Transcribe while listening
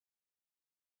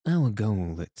Our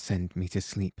goal at Send Me to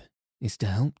Sleep is to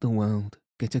help the world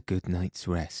get a good night's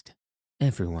rest.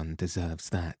 Everyone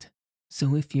deserves that.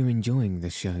 So if you're enjoying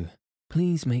the show,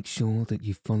 please make sure that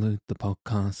you've followed the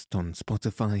podcast on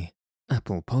Spotify,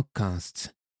 Apple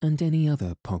Podcasts, and any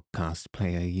other podcast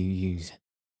player you use.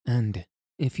 And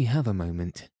if you have a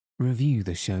moment, review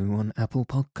the show on Apple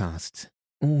Podcasts.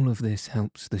 All of this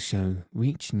helps the show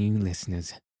reach new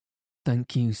listeners.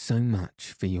 Thank you so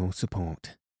much for your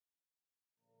support.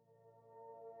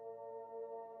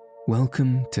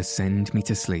 Welcome to Send Me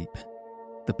to Sleep,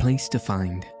 the place to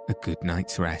find a good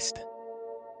night's rest.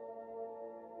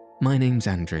 My name's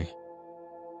Andrew.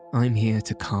 I'm here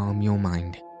to calm your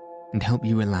mind and help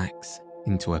you relax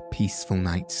into a peaceful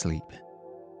night's sleep.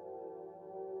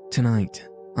 Tonight,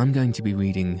 I'm going to be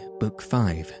reading Book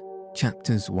 5,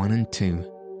 Chapters 1 and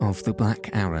 2 of The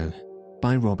Black Arrow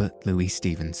by Robert Louis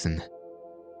Stevenson.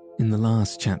 In the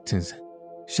last chapters,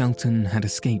 Shelton had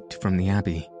escaped from the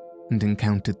Abbey and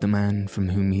encountered the man from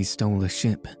whom he stole a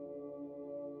ship.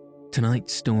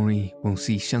 Tonight's story will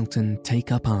see Shelton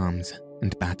take up arms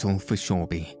and battle for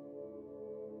Shoreby.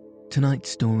 Tonight's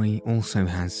story also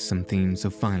has some themes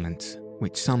of violence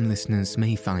which some listeners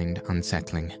may find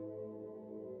unsettling.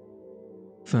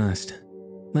 First,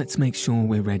 let's make sure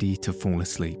we're ready to fall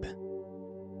asleep.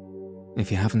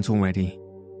 If you haven't already,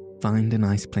 find a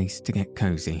nice place to get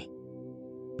cozy,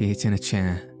 be it in a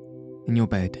chair, in your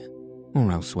bed, or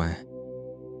elsewhere,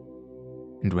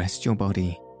 and rest your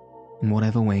body in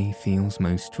whatever way feels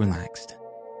most relaxed.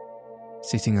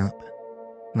 Sitting up,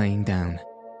 laying down,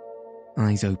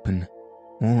 eyes open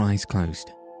or eyes closed.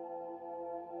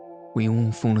 We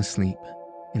all fall asleep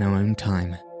in our own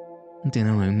time and in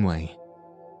our own way.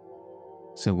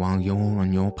 So while you're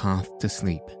on your path to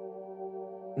sleep,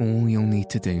 all you'll need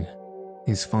to do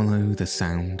is follow the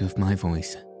sound of my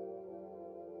voice.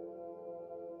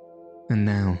 And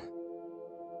now,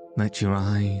 let your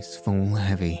eyes fall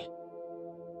heavy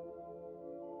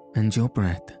and your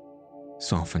breath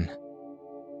soften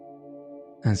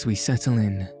as we settle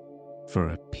in for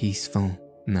a peaceful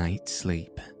night's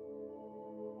sleep.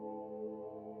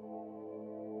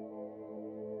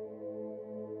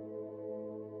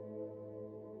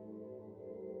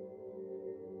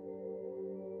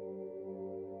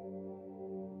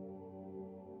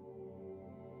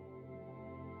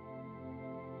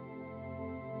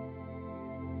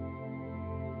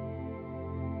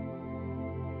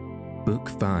 Book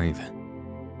 5,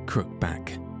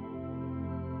 Crookback.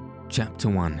 Chapter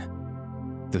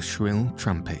 1, The Shrill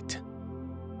Trumpet.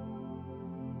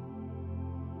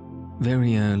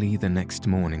 Very early the next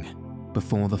morning,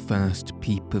 before the first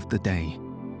peep of the day,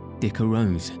 Dick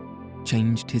arose,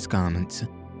 changed his garments,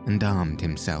 and armed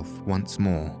himself once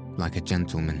more like a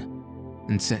gentleman,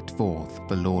 and set forth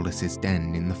for Lawless's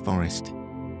den in the forest.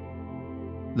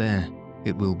 There,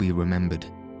 it will be remembered,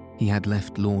 he had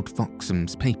left Lord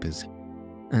Foxham's papers,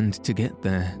 and to get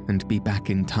there and be back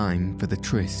in time for the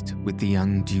tryst with the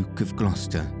young Duke of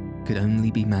Gloucester could only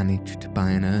be managed by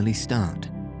an early start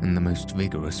and the most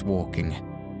vigorous walking.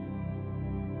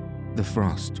 The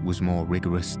frost was more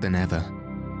rigorous than ever,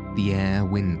 the air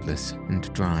windless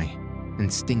and dry,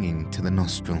 and stinging to the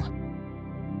nostril.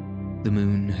 The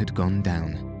moon had gone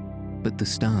down, but the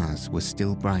stars were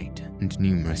still bright and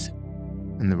numerous,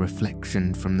 and the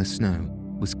reflection from the snow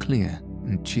was clear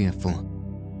and cheerful.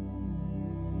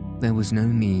 There was no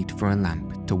need for a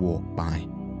lamp to walk by,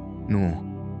 nor,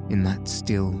 in that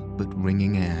still but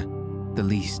ringing air, the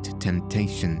least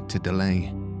temptation to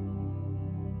delay.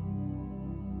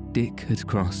 Dick had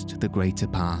crossed the greater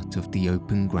part of the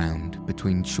open ground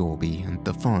between Shoreby and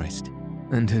the forest,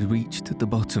 and had reached the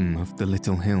bottom of the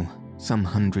little hill, some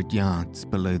 100 yards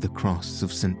below the cross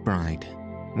of St. Bride,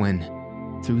 when,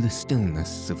 through the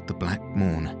stillness of the black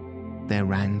morn, there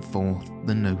rang forth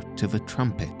the note of a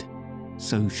trumpet,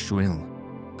 so shrill,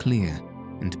 clear,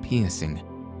 and piercing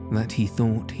that he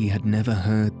thought he had never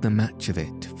heard the match of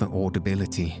it for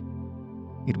audibility.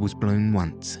 It was blown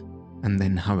once, and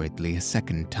then hurriedly a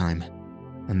second time,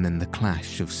 and then the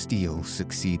clash of steel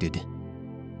succeeded.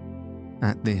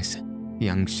 At this,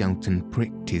 young Shelton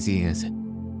pricked his ears,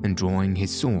 and drawing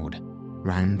his sword,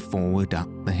 ran forward up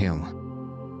the hill.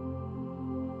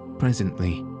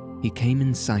 Presently, he came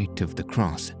in sight of the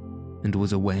cross, and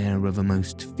was aware of a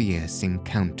most fierce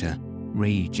encounter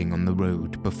raging on the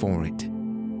road before it.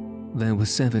 There were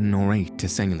 7 or 8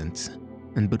 assailants,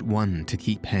 and but one to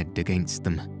keep head against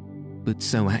them, but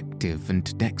so active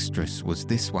and dexterous was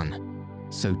this one,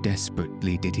 so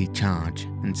desperately did he charge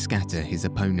and scatter his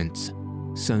opponents,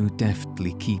 so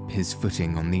deftly keep his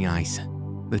footing on the ice,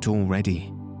 that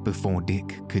already, before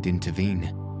Dick could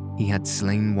intervene, he had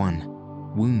slain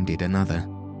one, wounded another,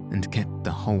 and kept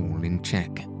the whole in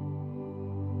check.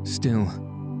 Still,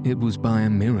 it was by a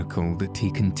miracle that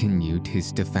he continued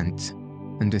his defence,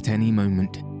 and at any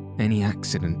moment, any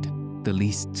accident, the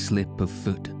least slip of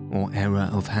foot or error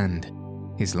of hand,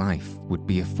 his life would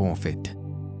be a forfeit.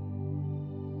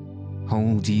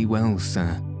 "Hold ye well,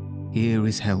 sir, here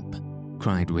is help,"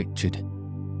 cried Richard,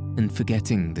 and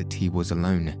forgetting that he was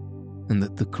alone, and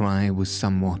that the cry was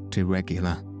somewhat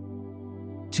irregular.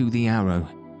 "To the arrow,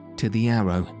 to the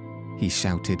arrow," he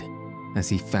shouted, as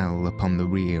he fell upon the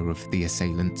rear of the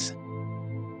assailants.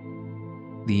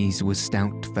 These were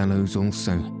stout fellows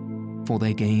also, for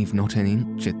they gave not an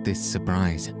inch at this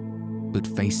surprise, but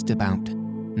faced about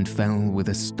and fell with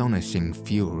astonishing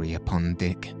fury upon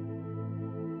Dick.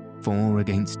 4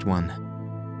 against 1,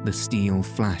 the steel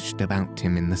flashed about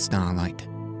him in the starlight,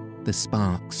 the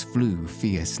sparks flew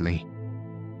fiercely.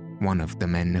 One of the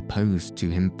men opposed to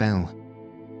him fell.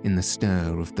 In the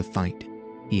stir of the fight,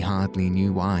 he hardly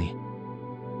knew why.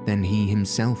 Then he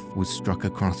himself was struck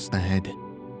across the head,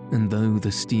 and though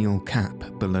the steel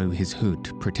cap below his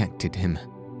hood protected him,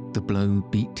 the blow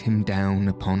beat him down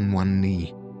upon one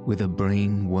knee, with a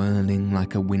brain whirling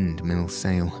like a windmill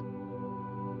sail.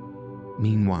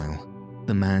 Meanwhile,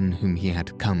 the man whom he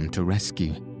had come to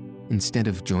rescue, instead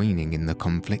of joining in the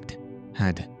conflict,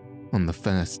 had, on the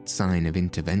first sign of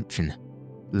intervention,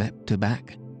 leapt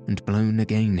aback and blown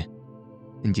again,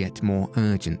 and yet more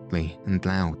urgently and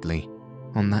loudly,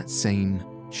 on that same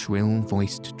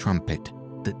shrill-voiced trumpet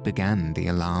that began the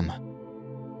alarm.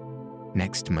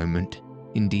 Next moment,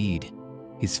 indeed,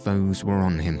 his foes were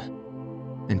on him,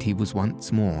 and he was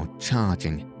once more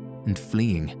charging and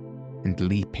fleeing and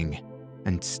leaping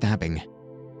and stabbing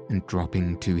and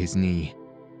dropping to his knee,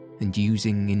 and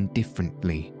using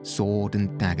indifferently sword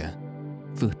and dagger,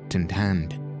 foot and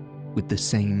hand, with the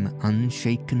same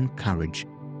unshaken courage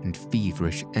and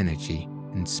feverish energy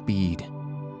and speed.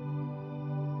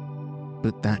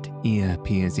 But that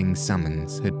ear-piercing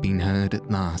summons had been heard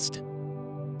at last.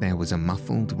 There was a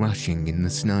muffled rushing in the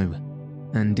snow,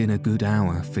 and in a good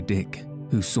hour for Dick,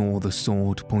 who saw the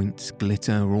sword points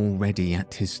glitter already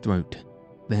at his throat,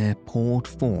 there poured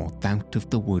forth out of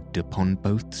the wood upon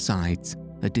both sides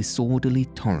a disorderly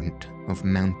torrent of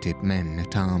mounted men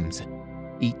at arms,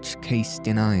 each cased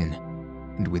in iron,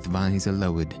 and with visor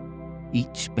lowered,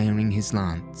 each bearing his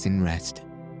lance in rest,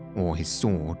 or his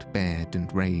sword bared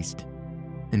and raised,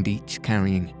 and each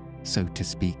carrying, so to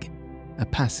speak, a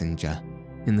passenger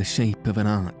in the shape of an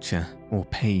archer or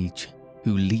page,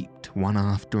 who leaped one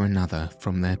after another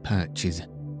from their perches,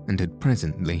 and had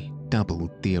presently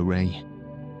doubled the array.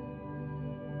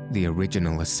 The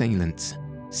original assailants,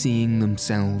 seeing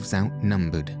themselves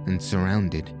outnumbered and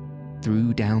surrounded,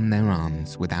 threw down their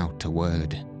arms without a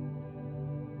word.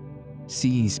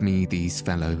 "Seize me these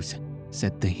fellows,"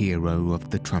 said the hero of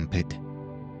the trumpet,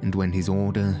 and when his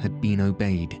order had been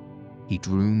obeyed, he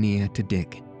drew near to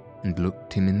Dick and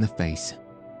looked him in the face.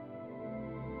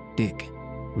 Dick,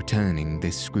 returning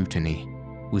this scrutiny,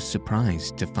 was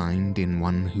surprised to find in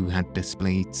one who had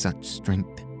displayed such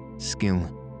strength, skill,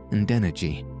 and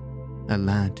energy, a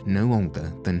lad no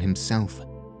older than himself,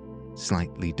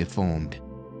 slightly deformed,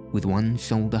 with one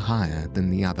shoulder higher than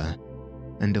the other,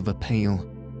 and of a pale,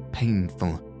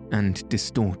 painful, and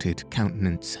distorted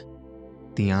countenance.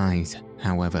 The eyes,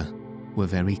 however, were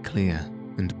very clear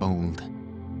and bold.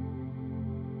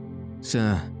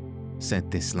 "Sir," said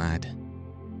this lad,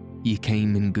 "ye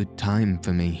came in good time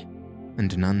for me,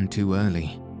 and none too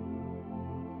early."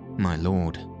 "My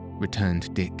lord,"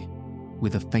 returned Dick,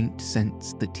 with a faint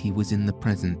sense that he was in the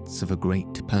presence of a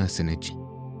great personage,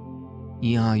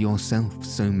 "ye are yourself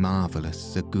so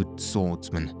marvellous a good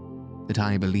swordsman, that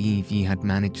I believe ye had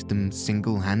managed them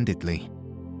single-handedly.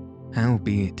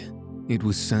 Howbeit, it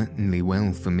was certainly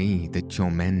well for me that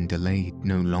your men delayed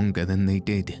no longer than they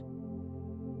did."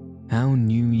 "How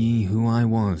knew ye who I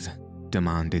was?"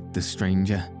 demanded the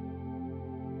stranger.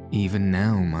 "Even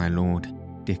now, my lord,"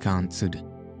 Dick answered,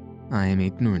 "I am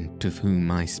ignorant of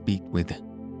whom I speak with."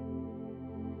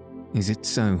 "Is it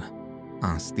so?"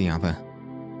 asked the other.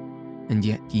 "And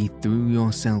yet ye threw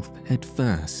yourself head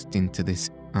first into this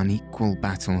unequal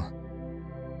battle?"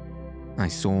 "I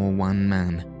saw one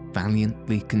man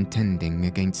valiantly contending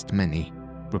against many,"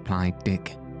 replied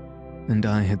Dick, "and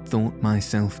I had thought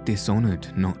myself dishonoured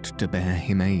not to bear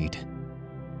him aid."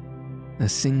 A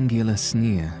singular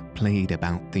sneer played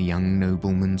about the young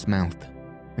nobleman's mouth,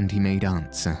 and he made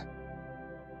answer,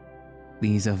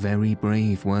 "These are very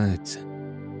brave words,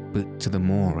 but to the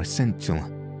more essential.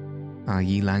 Are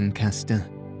ye Lancaster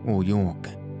or York?"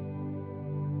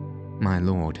 "My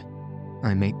lord,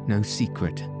 I make no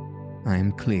secret. I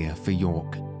am clear for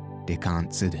York," Dick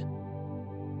answered.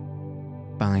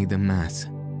 "By the mass,"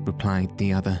 replied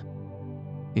the other,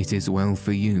 "it is well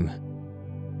for you."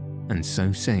 And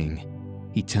so saying,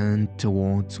 he turned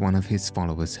towards one of his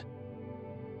followers.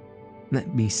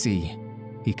 "Let me see,"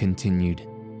 he continued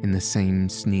in the same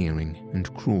sneering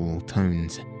and cruel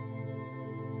tones.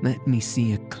 "Let me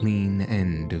see a clean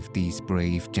end of these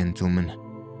brave gentlemen.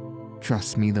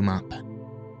 Truss me them up."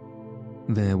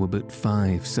 There were but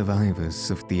 5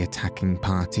 survivors of the attacking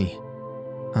party.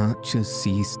 Archers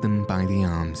seized them by the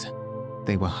arms.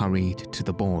 They were hurried to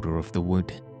the border of the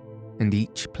wood, and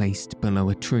each placed below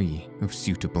a tree of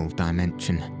suitable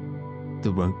dimension.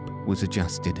 The rope was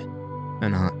adjusted.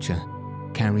 An archer,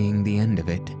 carrying the end of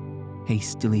it,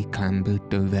 hastily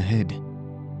clambered overhead,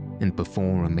 and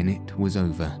before a minute was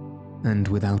over, and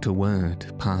without a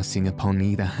word passing upon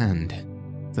either hand,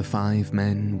 the 5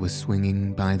 men were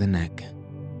swinging by the neck.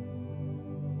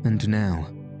 "And now,"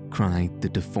 cried the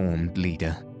deformed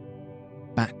leader,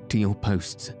 "back to your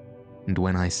posts, and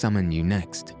when I summon you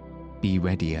next, be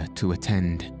readier to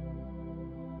attend."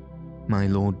 "My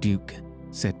Lord Duke,"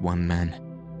 said one man,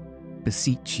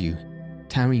 "beseech you,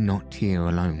 tarry not here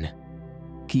alone.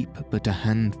 Keep but a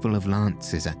handful of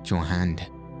lances at your hand."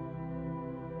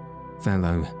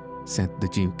 "Fellow," said the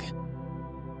Duke,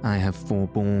 "I have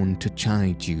forborne to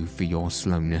chide you for your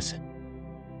slowness.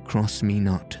 Cross me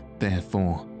not,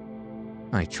 therefore.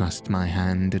 I trust my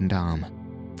hand and arm,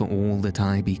 for all that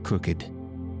I be crooked.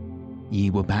 Ye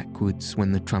were backwards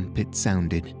when the trumpet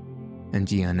sounded,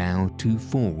 and ye are now too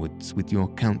forwards with your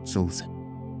counsels.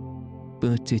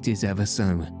 But it is ever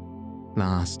so,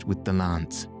 last with the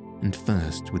lance, and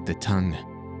first with the tongue.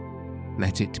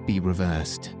 Let it be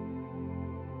reversed."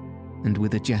 And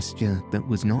with a gesture that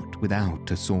was not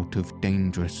without a sort of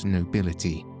dangerous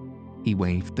nobility, he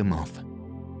waved them off.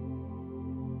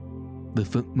 The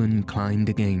footmen climbed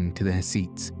again to their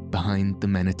seats behind the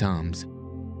men-at-arms,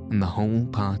 and the whole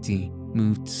party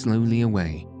moved slowly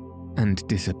away and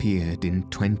disappeared in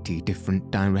 20 different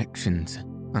directions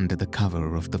under the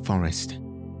cover of the forest.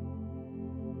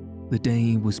 The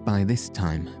day was by this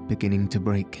time beginning to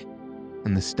break,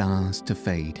 and the stars to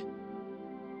fade.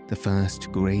 The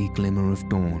first grey glimmer of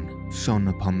dawn shone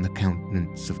upon the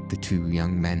countenance of the 2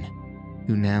 young men,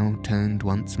 who now turned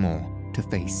once more to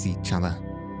face each other.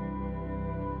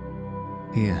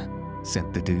 "Here,"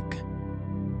 said the Duke,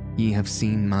 "ye have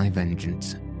seen my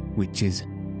vengeance, which is,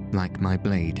 like my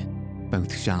blade,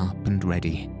 both sharp and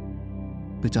ready.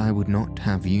 But I would not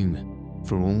have you,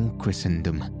 for all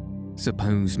Christendom,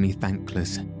 suppose me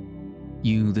thankless,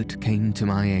 you that came to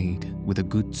my aid with a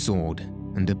good sword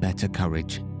and a better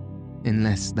courage,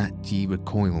 unless that ye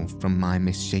recoil from my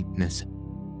misshapeness.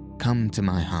 Come to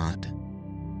my heart."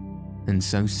 And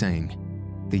so saying,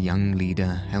 the young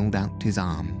leader held out his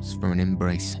arms for an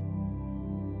embrace.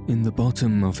 In the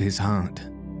bottom of his heart,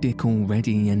 Dick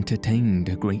already entertained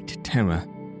a great terror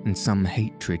and some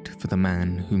hatred for the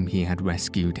man whom he had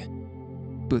rescued.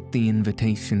 But the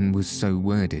invitation was so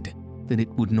worded that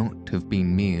it would not have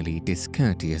been merely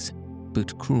discourteous,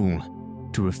 but cruel,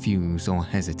 to refuse or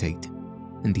hesitate,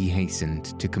 and he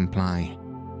hastened to comply.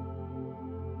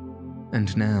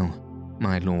 "And now,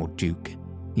 my Lord Duke,"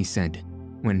 he said,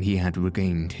 when he had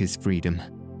regained his freedom,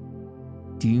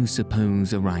 "do you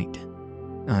suppose aright,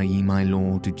 i.e. my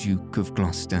Lord Duke of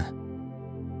Gloucester?"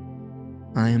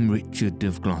 "I am Richard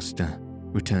of Gloucester,"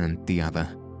 returned the other.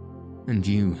 "And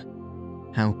you,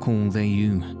 how call they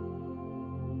you?"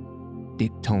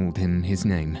 Dick told him his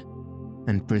name,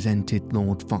 and presented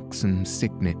Lord Foxham's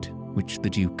signet, which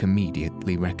the Duke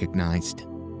immediately recognised.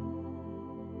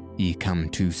 "Ye come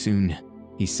too soon,"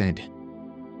 he said.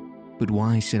 "But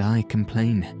why should I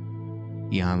complain?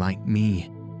 Ye are like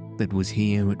me, that was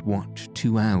here at watch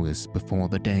 2 hours before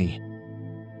the day.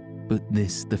 But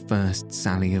this the first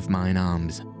sally of mine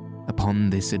arms. Upon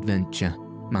this adventure,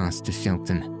 Master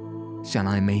Shelton, shall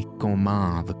I make or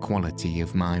mar the quality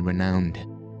of my renown.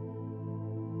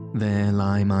 There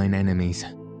lie mine enemies,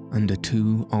 under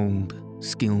 2 old,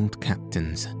 skilled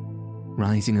captains,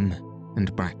 Risingham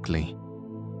and Brackley,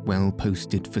 well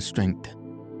posted for strength,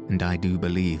 and I do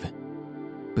believe,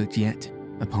 but yet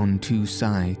upon 2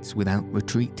 sides without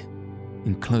retreat,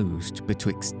 enclosed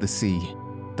betwixt the sea,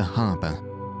 the harbour,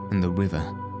 and the river.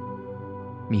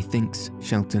 Methinks,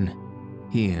 Shelton,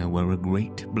 here were a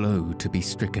great blow to be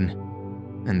stricken,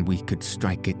 and we could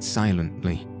strike it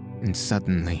silently and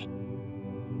suddenly."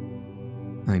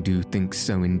 "I do think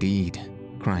so indeed,"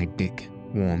 cried Dick,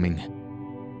 warming.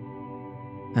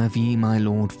 "Have ye my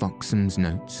Lord Foxham's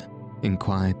notes?"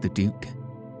 inquired the Duke.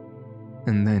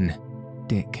 And then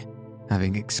Dick,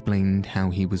 having explained how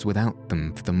he was without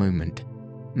them for the moment,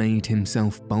 made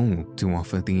himself bold to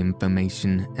offer the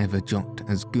information ever jot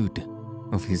as good,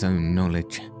 of his own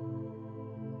knowledge.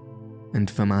 And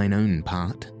for mine own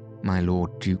part, my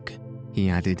Lord Duke, he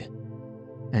added,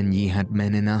 an ye had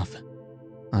men enough,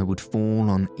 I would fall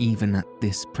on even at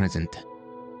this present.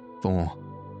 For,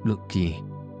 look ye,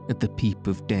 at the peep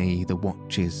of day the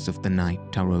watches of the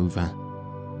night are over,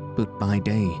 but by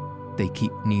day they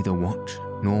keep neither watch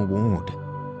nor ward,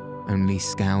 only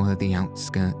scour the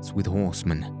outskirts with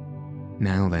horsemen.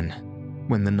 Now then,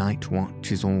 when the night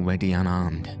watch is already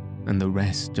unarmed, and the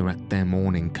rest are at their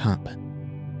morning cup,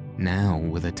 now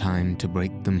were the time to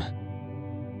break them.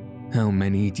 How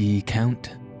many do ye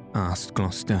count? Asked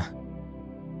Gloucester.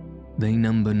 They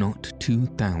number not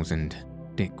 2,000,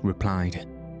 Dick replied.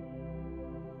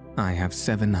 I have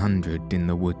 700 in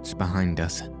the woods behind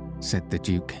us, said the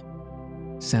Duke.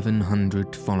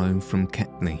 700 follow from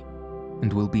Ketley,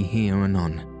 and will be here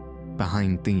anon.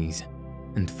 Behind these,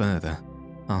 and further,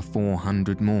 are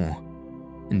 400 more,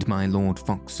 and my Lord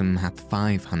Foxham hath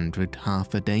 500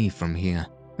 half a day from here,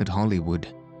 at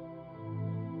Hollywood.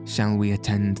 Shall we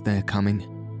attend their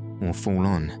coming, or fall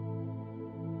on?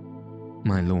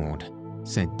 My lord,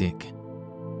 said Dick,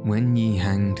 when ye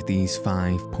hanged these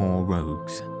 5 poor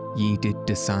rogues, ye did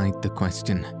decide the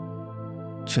question.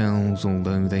 Churls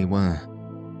although they were,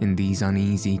 in these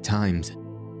uneasy times,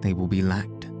 they will be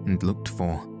lacked and looked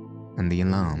for, and the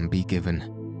alarm be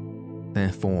given.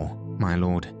 Therefore, my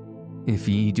lord, if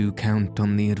ye do count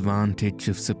on the advantage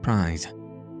of surprise,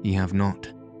 ye have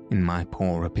not, in my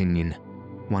poor opinion,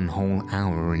 1 whole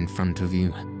hour in front of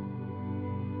you.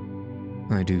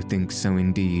 I do think so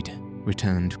indeed,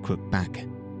 returned Crookback.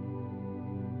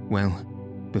 Well,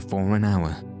 before an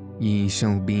hour, ye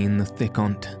shall be in the thick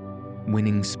on't,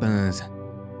 winning spurs.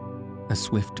 A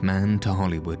swift man to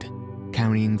Hollywood,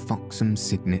 carrying Foxham's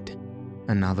signet,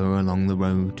 another along the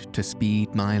road to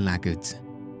speed my laggards.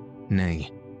 Nay,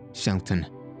 Shelton,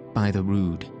 by the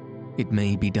rood, it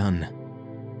may be done.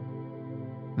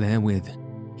 Therewith,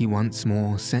 he once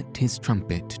more set his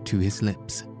trumpet to his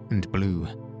lips and blew.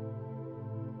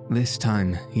 This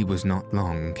time he was not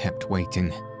long kept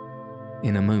waiting.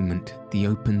 In a moment the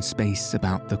open space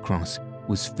about the cross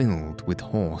was filled with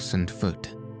horse and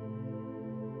foot.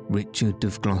 Richard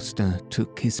of Gloucester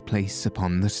took his place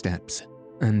upon the steps,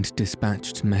 and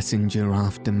dispatched messenger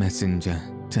after messenger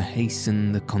to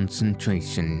hasten the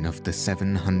concentration of the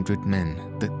 700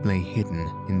 men that lay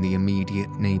hidden in the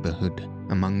immediate neighbourhood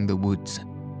among the woods,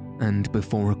 and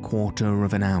before a quarter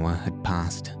of an hour had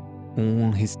passed,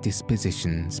 all his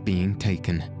dispositions being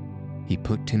taken, he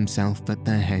put himself at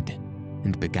their head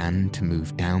and began to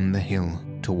move down the hill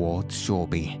towards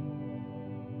Shoreby.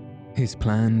 His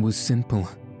plan was simple.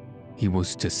 He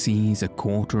was to seize a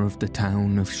quarter of the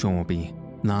town of Shoreby,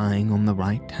 lying on the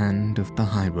right hand of the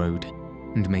high road,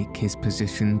 and make his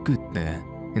position good there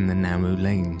in the narrow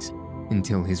lanes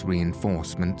until his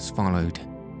reinforcements followed.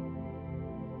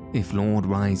 If Lord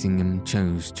Risingham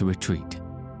chose to retreat,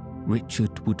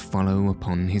 Richard would follow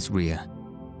upon his rear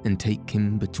and take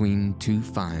him between 2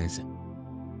 fires,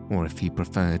 or if he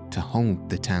preferred to hold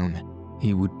the town,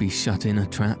 he would be shut in a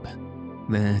trap,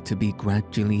 there to be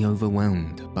gradually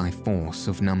overwhelmed by force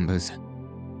of numbers.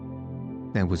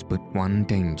 There was but one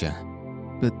danger,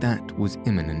 but that was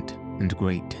imminent and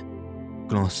great.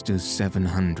 Gloucester's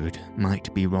 700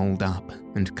 might be rolled up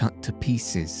and cut to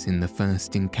pieces in the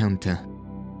first encounter,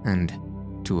 and,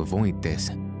 to avoid this,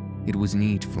 it was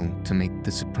needful to make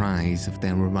the surprise of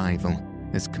their arrival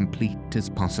as complete as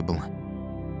possible.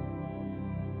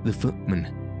 The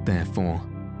footmen, therefore,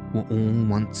 were all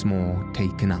once more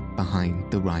taken up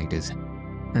behind the riders,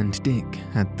 and Dick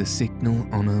had the signal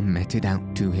honour meted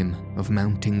out to him of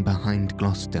mounting behind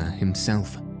Gloucester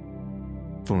himself.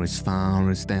 For as far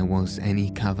as there was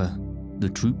any cover, the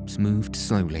troops moved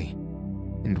slowly,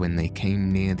 and when they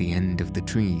came near the end of the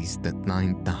trees that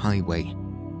lined the highway,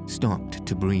 stopped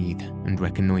to breathe and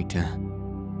reconnoitre.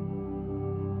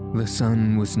 The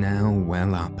sun was now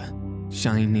well up,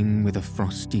 shining with a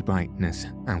frosty brightness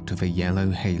out of a yellow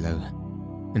halo,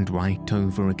 and right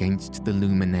over against the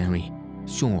luminary,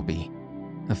 Shoreby,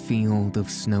 a field of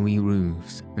snowy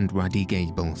roofs and ruddy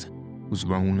gables, was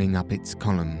rolling up its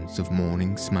columns of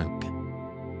morning smoke.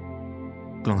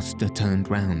 Gloucester turned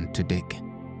round to Dick.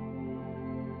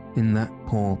 In that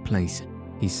poor place,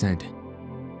 he said,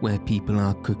 where people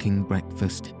are cooking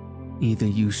breakfast, either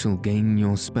you shall gain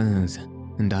your spurs,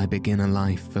 and I begin a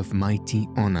life of mighty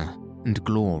honour and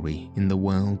glory in the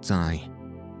world's eye,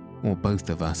 or both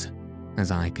of us,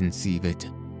 as I conceive it,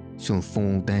 shall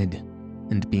fall dead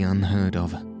and be unheard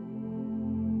of.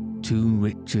 2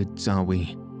 Richards are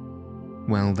we.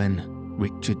 Well then,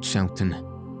 Richard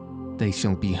Shelton, they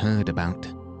shall be heard about,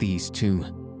 these 2.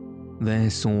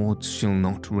 Their swords shall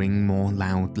not ring more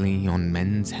loudly on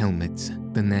men's helmets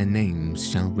than their names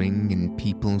shall ring in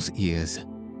people's ears.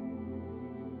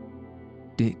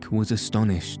 Dick was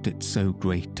astonished at so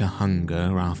great a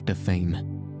hunger after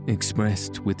fame,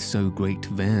 expressed with so great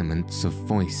vehemence of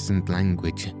voice and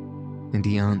language, and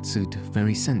he answered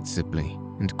very sensibly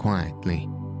and quietly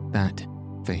that,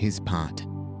 for his part,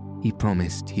 he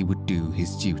promised he would do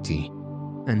his duty,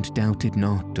 and doubted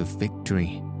not of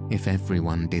victory if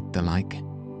everyone did the like.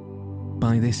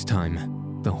 By this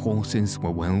time, the horses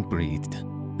were well breathed,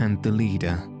 and the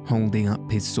leader, holding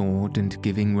up his sword and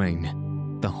giving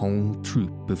rein, the whole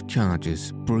troop of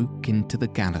chargers broke into the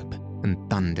gallop and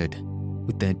thundered,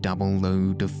 with their double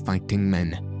load of fighting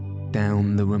men,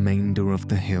 down the remainder of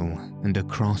the hill and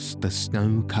across the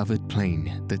snow-covered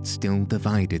plain that still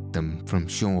divided them from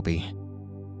Shoreby.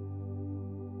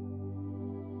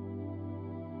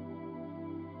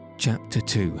 Chapter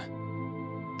 2.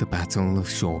 The Battle of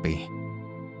Shoreby.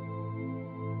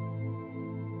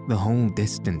 The whole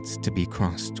distance to be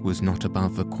crossed was not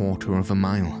above 1/4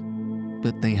 mile,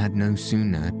 but they had no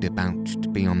sooner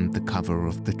debouched beyond the cover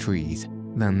of the trees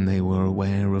than they were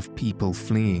aware of people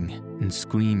fleeing and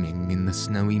screaming in the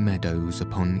snowy meadows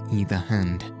upon either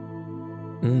hand.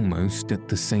 Almost at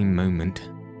the same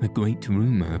moment, a great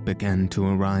rumour began to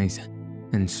arise,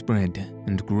 and spread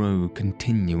and grow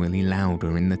continually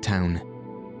louder in the town,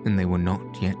 and they were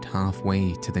not yet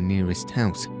halfway to the nearest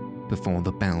house before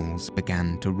the bells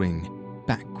began to ring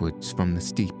backwards from the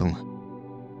steeple.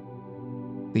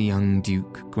 The young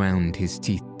Duke ground his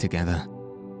teeth together.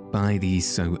 By these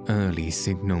so early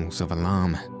signals of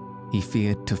alarm, he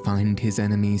feared to find his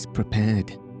enemies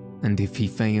prepared, and if he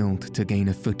failed to gain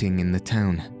a footing in the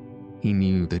town, he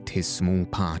knew that his small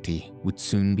party would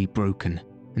soon be broken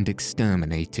and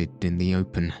exterminated in the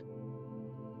open.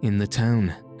 In the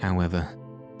town, however,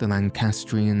 the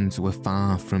Lancastrians were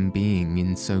far from being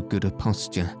in so good a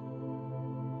posture.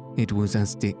 It was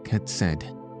as Dick had said.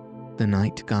 The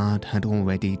night guard had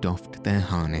already doffed their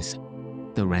harness.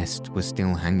 The rest were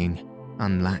still hanging,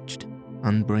 unlatched,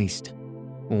 unbraced,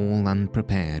 all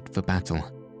unprepared for battle,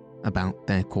 about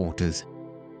their quarters,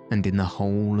 and in the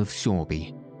whole of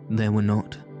Shoreby there were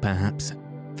not, perhaps,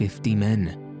 50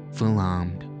 men, full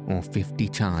armed, or 50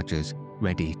 chargers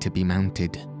ready to be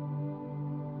mounted.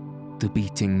 The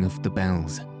beating of the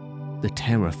bells, the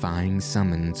terrifying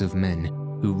summons of men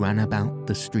who ran about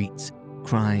the streets,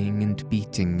 crying and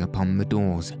beating upon the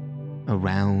doors,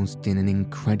 aroused in an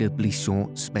incredibly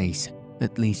short space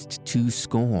at least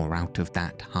 200 out of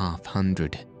that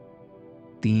 500.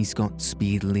 These got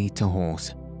speedily to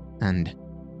horse, and,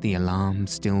 the alarm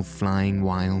still flying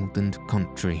wild and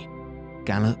contrary,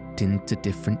 galloped into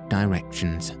different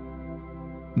directions.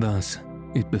 Thus,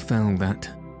 it befell that,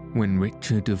 when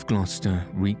Richard of Gloucester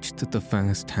reached the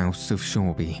first house of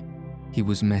Shoreby, he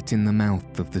was met in the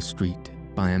mouth of the street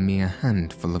by a mere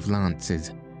handful of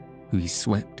lances, who he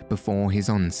swept before his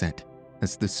onset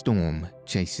as the storm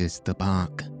chases the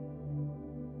bark.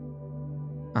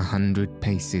 100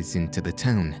 paces into the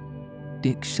town,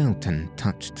 Dick Shelton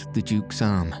touched the Duke's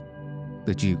arm.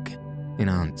 The Duke, in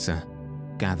answer,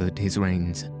 gathered his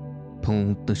reins,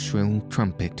 pulled the shrill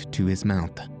trumpet to his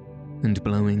mouth, and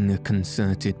blowing a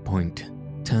concerted point,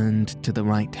 turned to the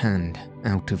right hand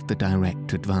out of the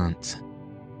direct advance.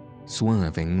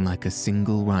 Swerving like a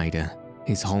single rider,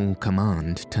 his whole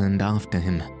command turned after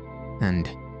him, and,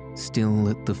 still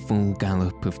at the full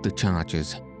gallop of the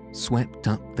chargers, swept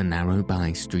up the narrow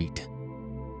by-street.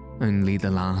 Only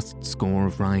the last score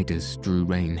of riders drew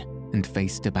rein and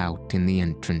faced about in the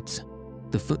entrance.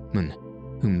 The footmen,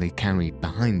 whom they carried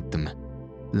behind them,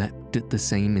 leapt at the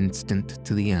same instant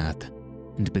to the earth,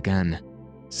 and began,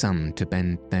 some to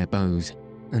bend their bows,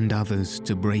 and others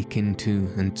to break into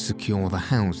and secure the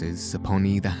houses upon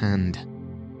either hand.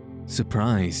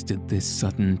 Surprised at this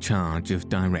sudden charge of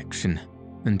direction,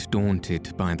 and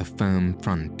daunted by the firm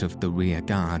front of the rear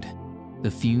guard,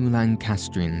 the few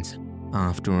Lancastrians,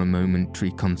 after a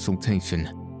momentary consultation,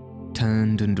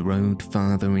 turned and rode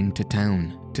farther into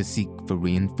town to seek for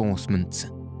reinforcements.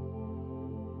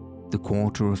 The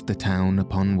quarter of the town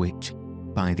upon which,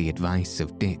 by the advice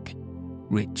of Dick,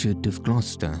 Richard of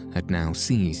Gloucester had now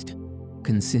seized,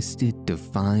 consisted of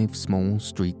 5 small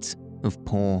streets of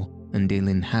poor and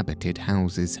ill-inhabited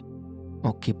houses,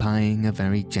 occupying a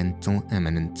very gentle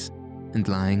eminence and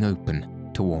lying open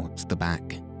towards the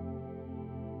back.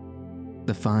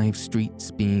 The 5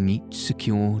 streets being each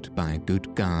secured by a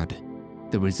good guard,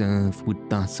 the reserve would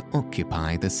thus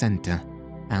occupy the centre,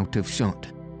 out of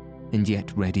shot, and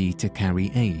yet ready to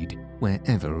carry aid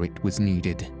wherever it was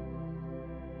needed.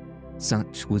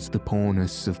 Such was the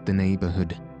poorness of the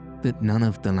neighbourhood, that none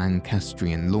of the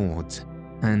Lancastrian lords,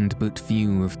 and but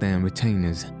few of their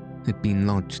retainers, had been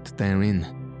lodged therein,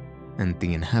 and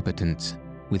the inhabitants,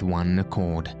 with one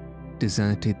accord,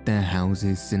 deserted their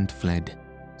houses and fled,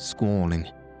 squalling,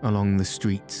 along the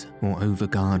streets or over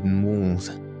garden walls.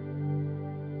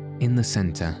 In the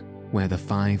centre, where the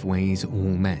 5 ways all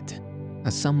met,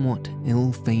 a somewhat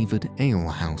ill-favoured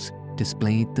alehouse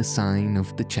displayed the sign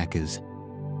of the Chequers,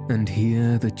 and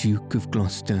here the Duke of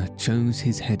Gloucester chose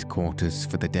his headquarters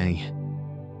for the day.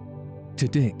 To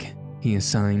Dick, he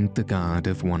assigned the guard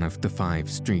of one of the 5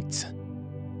 streets.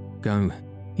 "Go,"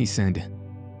 he said,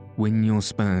 "win your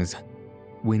spurs,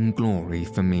 win glory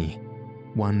for me,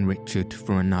 one Richard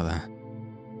for another.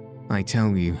 I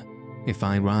tell you, if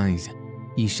I rise,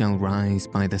 ye shall rise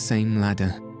by the same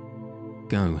ladder.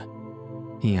 Go,"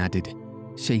 he added,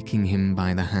 shaking him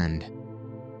by the hand.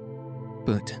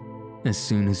 But as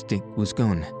soon as Dick was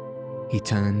gone, he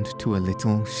turned to a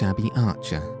little shabby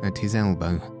archer at his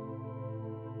elbow.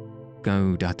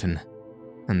 "Go, Dutton,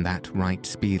 and that right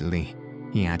speedily,"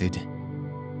 he added.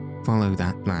 "Follow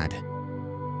that lad.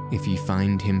 If ye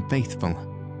find him faithful,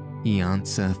 ye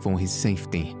answer for his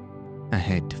safety, a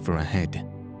head for a head.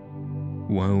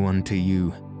 Woe unto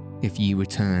you, if ye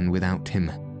return without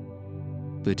him.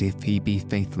 But if he be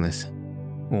faithless,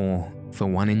 or for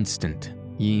one instant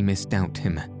ye misdoubt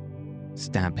him,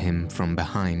 stab him from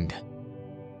behind."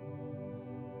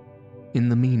 In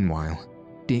the meanwhile,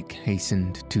 Dick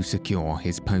hastened to secure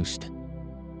his post.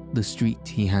 The street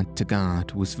he had to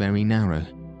guard was very narrow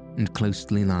and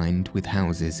closely lined with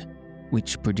houses,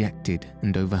 which projected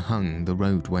and overhung the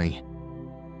roadway.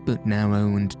 But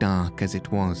narrow and dark as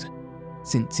it was,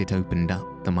 since it opened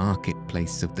up the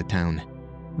marketplace of the town,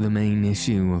 the main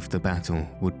issue of the battle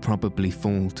would probably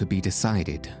fall to be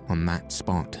decided on that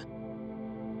spot.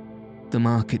 The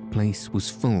marketplace was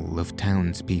full of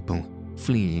townspeople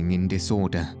fleeing in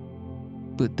disorder,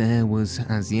 but there was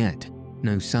as yet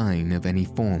no sign of any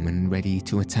foreman ready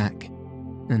to attack,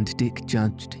 and Dick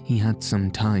judged he had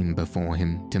some time before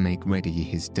him to make ready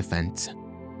his defence.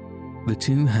 The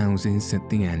 2 houses at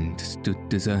the end stood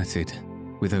deserted,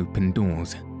 with open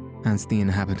doors, as the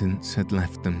inhabitants had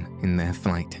left them in their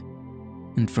flight,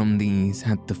 and from these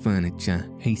had the furniture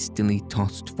hastily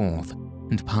tossed forth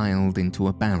and piled into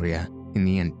a barrier in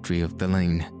the entry of the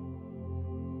lane.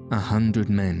 100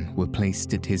 men were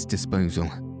placed at his disposal,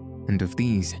 and of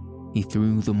these he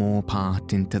threw the more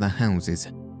part into the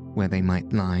houses, where they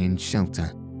might lie in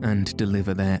shelter and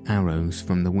deliver their arrows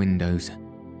from the windows.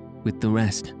 With the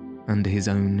rest, under his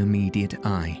own immediate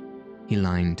eye, he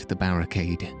lined the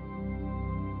barricade.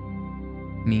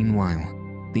 Meanwhile,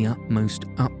 the utmost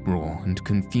uproar and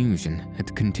confusion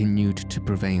had continued to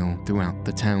prevail throughout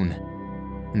the town,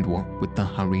 and what with the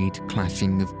hurried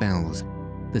clashing of bells,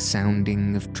 the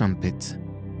sounding of trumpets,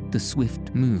 the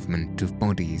swift movement of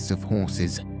bodies of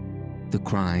horses, the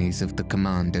cries of the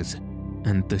commanders,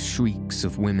 and the shrieks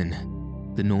of women,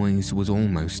 the noise was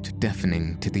almost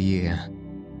deafening to the ear.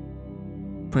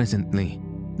 Presently,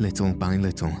 little by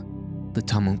little, the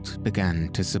tumult began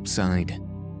to subside,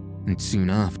 and soon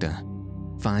after,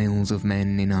 files of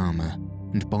men in armour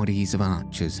and bodies of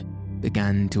archers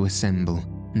began to assemble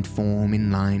and form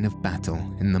in line of battle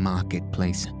in the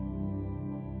marketplace.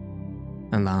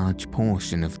 A large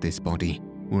portion of this body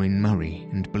were in murrey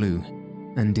and blue,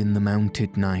 and in the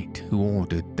mounted knight who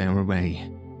ordered their array,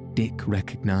 Dick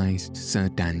recognised Sir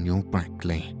Daniel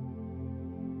Brackley.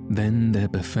 Then there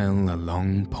befell a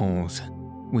long pause,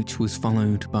 which was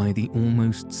followed by the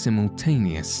almost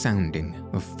simultaneous sounding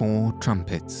of 4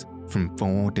 trumpets from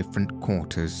 4 different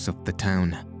quarters of the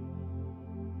town.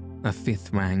 A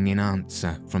 5th rang in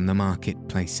answer from the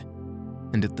marketplace,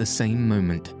 and at the same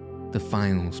moment the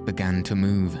files began to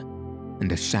move,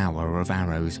 and a shower of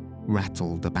arrows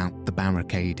rattled about the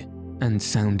barricade and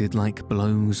sounded like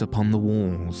blows upon the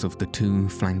walls of the 2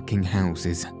 flanking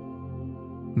houses.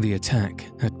 The attack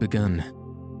had begun,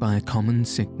 by a common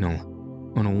signal,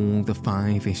 on all the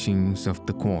 5 issues of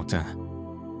the quarter.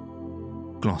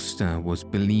 Gloucester was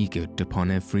beleaguered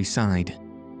upon every side,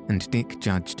 and Dick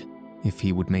judged, if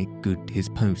he would make good his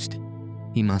post,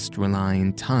 he must rely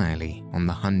entirely on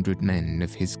the 100 men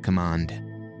of his command.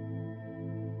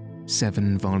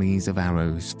 7 volleys of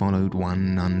arrows followed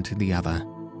one unto the other,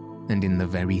 and in the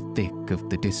very thick of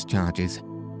the discharges,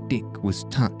 Dick was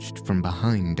touched from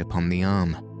behind upon the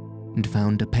arm, and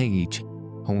found a page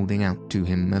holding out to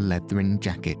him a leathern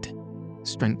jacket,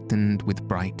 strengthened with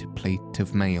bright plate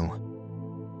of mail.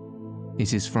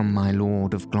 "It is from my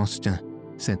Lord of Gloucester,"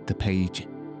 said the page.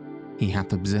 "He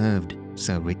hath observed,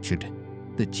 Sir Richard,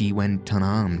 that ye went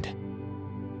unarmed."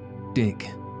 Dick,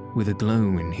 with a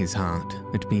glow in his heart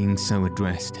at being so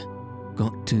addressed,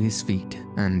 got to his feet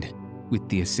and, with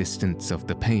the assistance of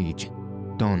the page,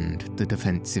 donned the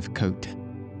defensive coat.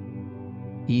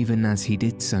 Even as he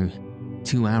did so,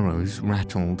 2 arrows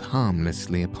rattled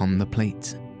harmlessly upon the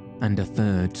plates, and a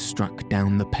third struck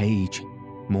down the page,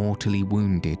 mortally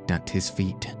wounded at his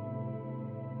feet.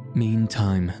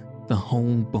 Meantime, the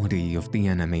whole body of the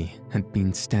enemy had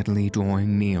been steadily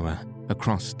drawing nearer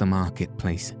across the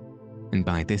marketplace, and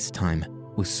by this time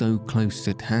was so close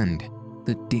at hand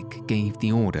that Dick gave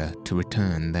the order to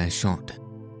return their shot.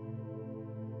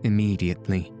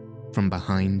 Immediately, from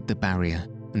behind the barrier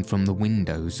and from the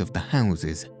windows of the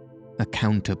houses, a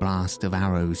counterblast of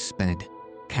arrows sped,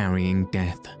 carrying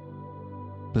death.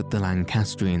 But the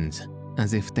Lancastrians,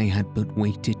 as if they had but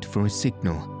waited for a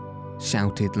signal,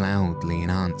 shouted loudly in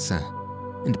answer,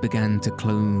 and began to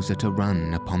close at a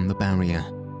run upon the barrier,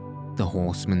 the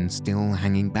horsemen still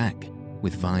hanging back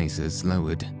with visors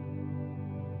lowered.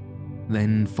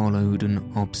 Then followed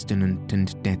an obstinate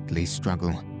and deadly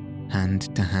struggle,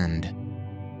 hand to hand.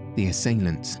 The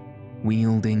assailants,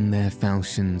 wielding their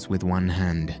falchions with one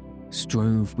hand,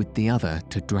 strove with the other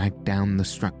to drag down the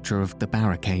structure of the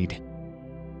barricade.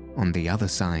 On the other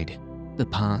side, the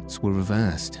parts were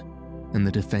reversed, and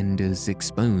the defenders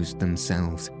exposed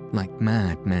themselves like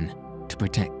madmen to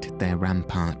protect their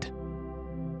rampart.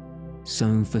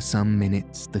 So for some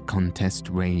minutes the contest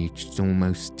raged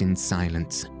almost in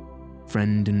silence,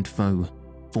 friend and foe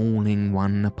falling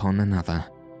one upon another.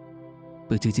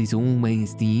 But it is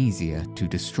always the easier to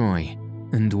destroy,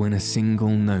 and when a single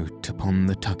note upon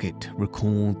the tucket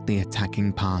recalled the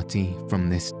attacking party from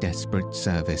this desperate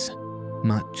service,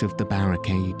 much of the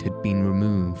barricade had been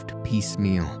removed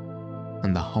piecemeal,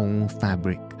 and the whole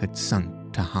fabric had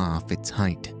sunk to half its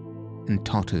height and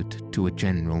tottered to a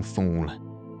general fall.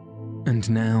 And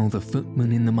now the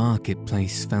footmen in the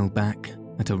marketplace fell back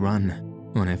at a run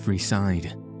on every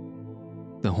side.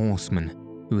 The horsemen,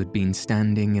 who had been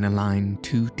standing in a line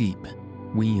too deep,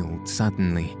 wheeled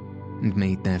suddenly and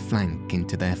made their flank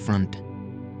into their front,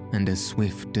 and as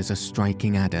swift as a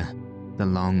striking adder, the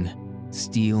long,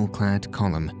 steel-clad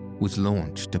column was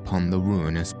launched upon the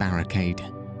ruinous barricade.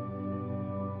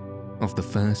 Of the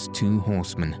first 2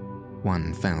 horsemen,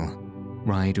 one fell,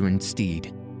 rider and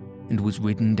steed, and was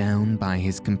ridden down by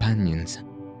his companions.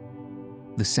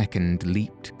 The second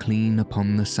leaped clean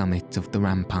upon the summit of the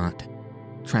rampart,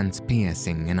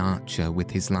 transpiercing an archer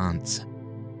with his lance.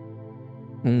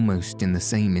 Almost in the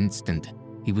same instant,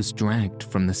 he was dragged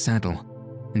from the saddle,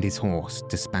 and his horse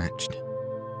dispatched.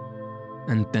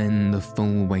 And then the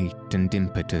full weight and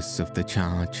impetus of the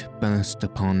charge burst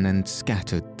upon and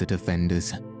scattered the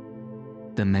defenders.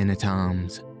 The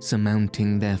men-at-arms,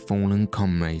 surmounting their fallen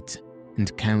comrades,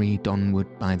 and carried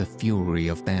onward by the fury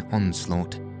of their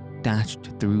onslaught, dashed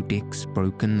through Dick's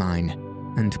broken line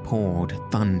and poured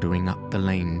thundering up the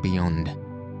lane beyond,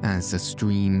 as a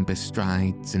stream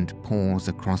bestrides and pours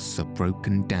across a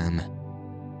broken dam.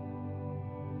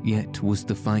 Yet was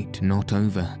the fight not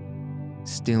over.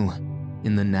 Still,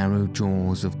 in the narrow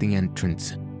jaws of the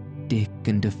entrance, Dick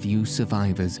and a few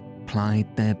survivors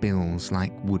plied their bills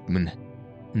like woodmen,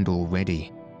 and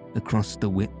already, across the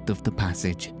width of the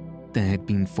passage, there had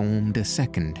been formed a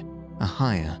second, a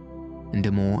higher, and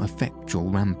a more effectual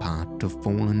rampart of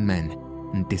fallen men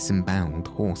and disemboweled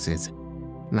horses,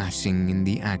 lashing in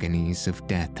the agonies of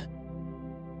death.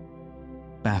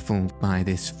 Baffled by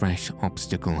this fresh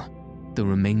obstacle, the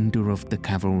remainder of the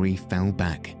cavalry fell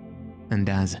back, and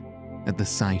as, at the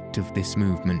sight of this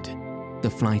movement, the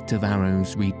flight of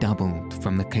arrows redoubled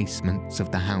from the casements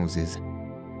of the houses,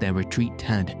 their retreat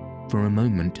had, for a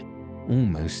moment,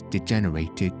 almost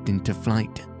degenerated into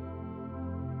flight.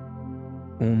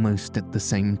 Almost at the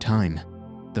same time,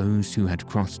 those who had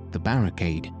crossed the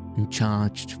barricade and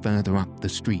charged further up the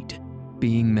street,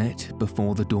 being met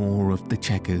before the door of the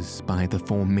Chequers by the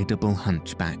formidable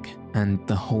hunchback and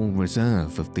the whole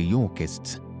reserve of the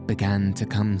Yorkists, began to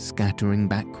come scattering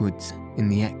backwards in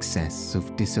the excess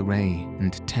of disarray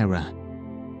and terror.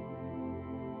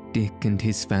 Dick and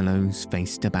his fellows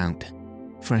faced about.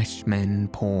 Fresh men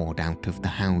poured out of the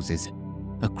houses.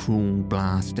 A cruel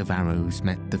blast of arrows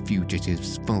met the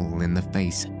fugitives full in the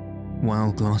face,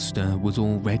 while Gloucester was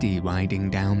already riding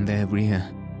down their rear.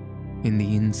 In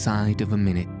the inside of a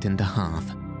minute and a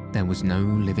half, there was no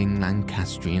living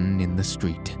Lancastrian in the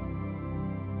street.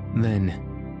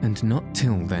 Then, and not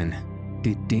till then,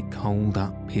 did Dick hold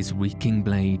up his reeking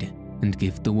blade and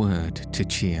give the word to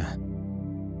cheer.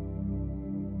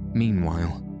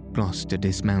 Meanwhile, Gloucester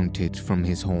dismounted from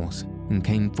his horse and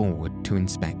came forward to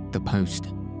inspect the post.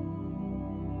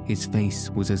 His face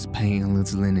was as pale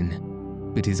as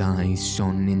linen, but his eyes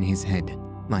shone in his head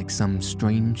like some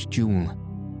strange jewel,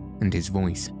 and his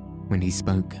voice, when he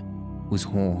spoke, was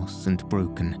hoarse and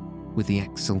broken with the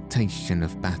exultation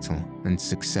of battle and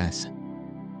success.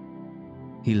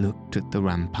 He looked at the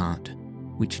rampart,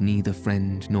 which neither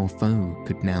friend nor foe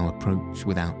could now approach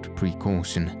without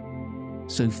precaution.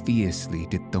 So fiercely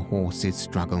did the horses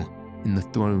struggle in the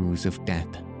throes of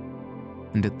death,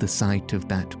 and at the sight of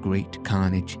that great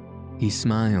carnage, he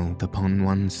smiled upon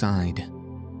one side.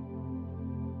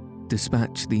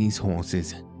 "Dispatch these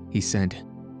horses," he said.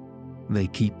 "They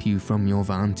keep you from your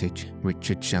vantage,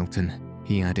 Richard Shelton,"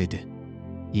 he added.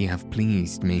 "Ye have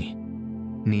pleased me.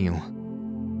 Kneel."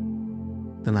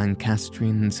 The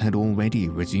Lancastrians had already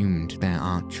resumed their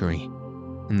archery,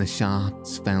 and the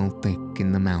shafts fell thick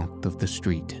in the mouth of the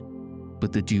street,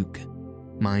 but the Duke,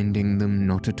 minding them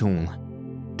not at all,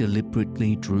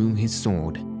 deliberately drew his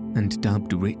sword and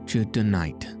dubbed Richard a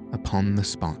knight upon the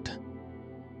spot.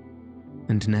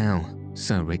 "And now,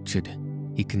 Sir Richard,"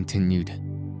 he continued,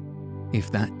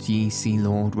 "if that ye see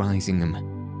Lord Risingham,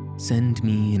 send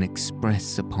me an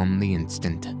express upon the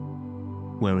instant.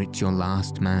 Were it your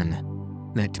last man,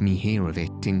 let me hear of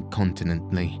it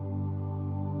incontinently.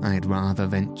 I had rather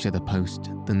venture the post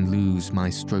than lose my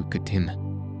stroke at him.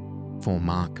 For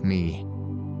mark me,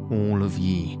 all of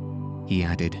ye," he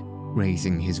added,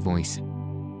 raising his voice,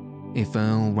 "if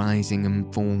Earl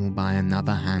Risingham fall by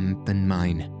another hand than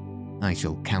mine, I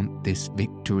shall count this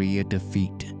victory a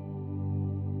defeat."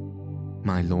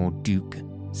 "My Lord Duke,"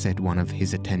 said one of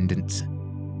his attendants,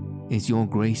 "is your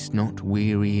grace not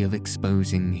weary of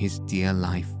exposing his dear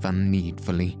life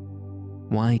unneedfully?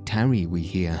 Why tarry we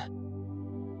here?"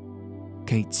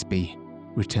 "Catesby,"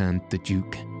 returned the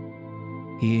Duke,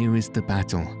 "here is the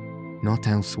battle, not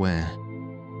elsewhere.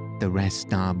 The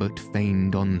rest are but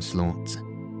feigned onslaughts.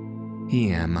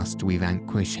 Here must we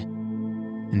vanquish.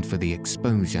 And for the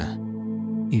exposure,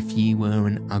 if ye were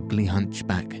an ugly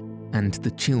hunchback, and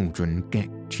the children get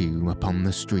you upon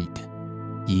the street,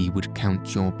 ye would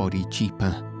count your body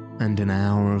cheaper, and an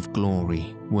hour of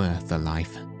glory worth a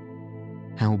life.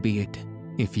 Howbeit,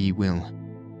 if ye will,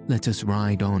 let us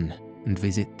ride on and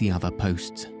visit the other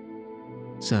posts.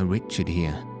 Sir Richard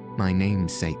here, my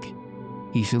namesake,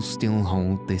 he shall still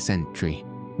hold this entry,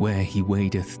 where he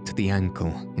wadeth to the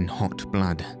ankle in hot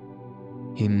blood.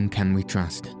 Him can we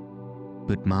trust.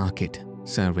 But mark it,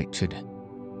 Sir Richard,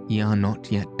 ye are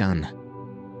not yet done.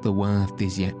 The worth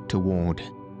is yet toward.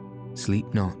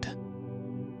 Sleep not."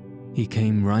 He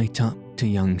came right up to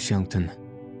young Shelton,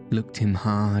 looked him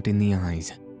hard in the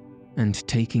eyes, and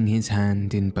taking his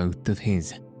hand in both of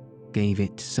his, gave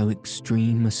it so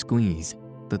extreme a squeeze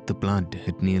that the blood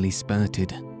had nearly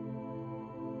spurted.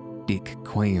 Dick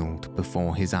quailed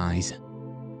before his eyes.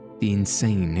 The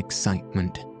insane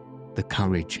excitement, the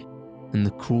courage, and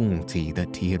the cruelty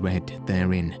that he had read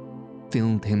therein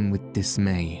filled him with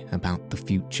dismay about the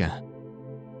future.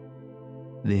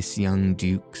 This young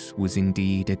Duke's was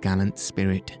indeed a gallant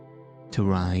spirit, to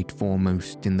ride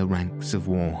foremost in the ranks of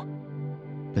war.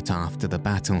 But after the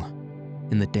battle,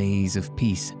 in the days of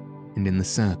peace, and in the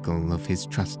circle of his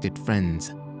trusted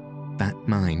friends, that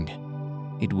mind,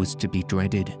 it was to be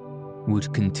dreaded,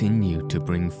 would continue to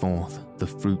bring forth the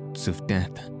fruits of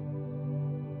death.